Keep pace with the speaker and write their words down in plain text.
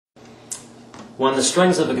When the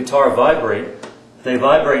strings of a guitar vibrate, they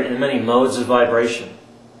vibrate in many modes of vibration.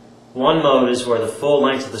 One mode is where the full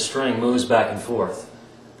length of the string moves back and forth.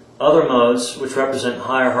 Other modes, which represent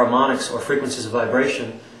higher harmonics or frequencies of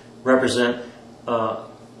vibration, represent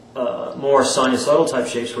more sinusoidal type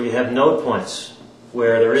shapes where you have note points,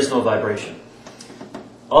 where there is no vibration.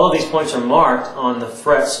 All of these points are marked on the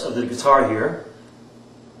frets of the guitar here.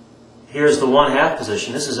 Here's the 1/2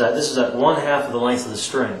 position. This is at 1/2 of the length of the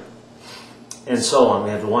string. And so on.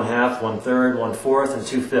 We have the 1/2, 1/3, 1/4, and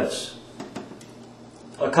 2/5.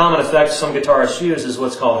 A common effect some guitarists use is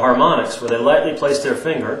what's called harmonics, where they lightly place their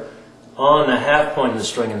finger on the half point of the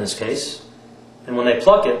string in this case, and when they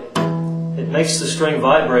pluck it, it makes the string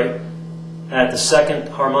vibrate at the second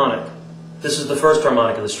harmonic. This is the first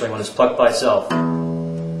harmonic of the string when it's plucked by itself.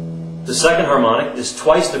 The second harmonic is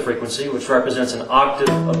twice the frequency, which represents an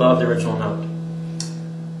octave above the original note.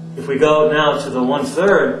 If we go now to the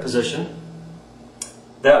 1/3 position,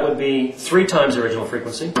 that would be 3 times the original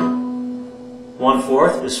frequency.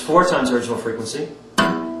 1/4 is 4 times the original frequency,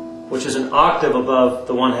 which is an octave above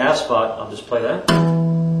the 1/2 spot. I'll just play that.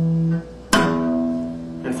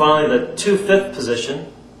 And finally, the 2/5 position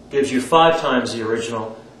gives you 5 times the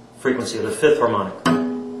original frequency of the 5th harmonic.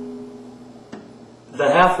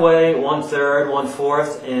 The halfway, 1/3,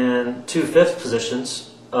 1/4, and 2/5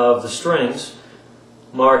 positions of the strings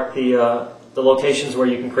mark the locations where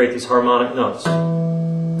you can create these harmonic notes.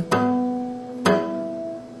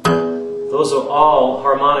 Those are all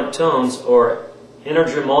harmonic tones or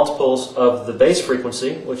integer multiples of the bass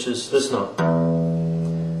frequency, which is this note.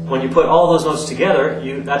 When you put all those notes together,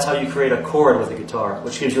 that's how you create a chord with a guitar,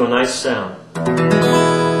 which gives you a nice sound.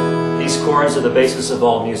 These chords are the basis of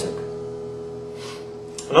all music.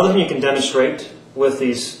 Another thing you can demonstrate with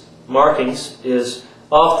these markings is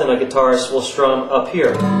often a guitarist will strum up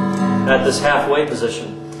here at this halfway position.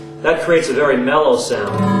 That creates a very mellow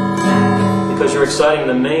sound because you're exciting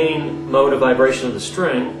the main mode of vibration of the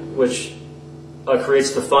string, which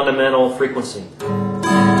creates the fundamental frequency.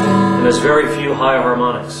 And there's very few high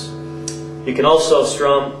harmonics. You can also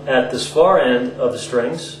strum at this far end of the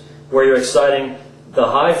strings where you're exciting the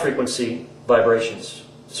high frequency vibrations.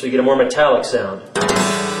 So you get a more metallic sound.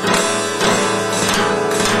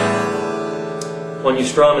 When you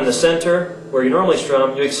strum in the center, where you normally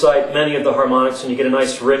strum, you excite many of the harmonics and you get a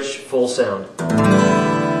nice, rich, full sound.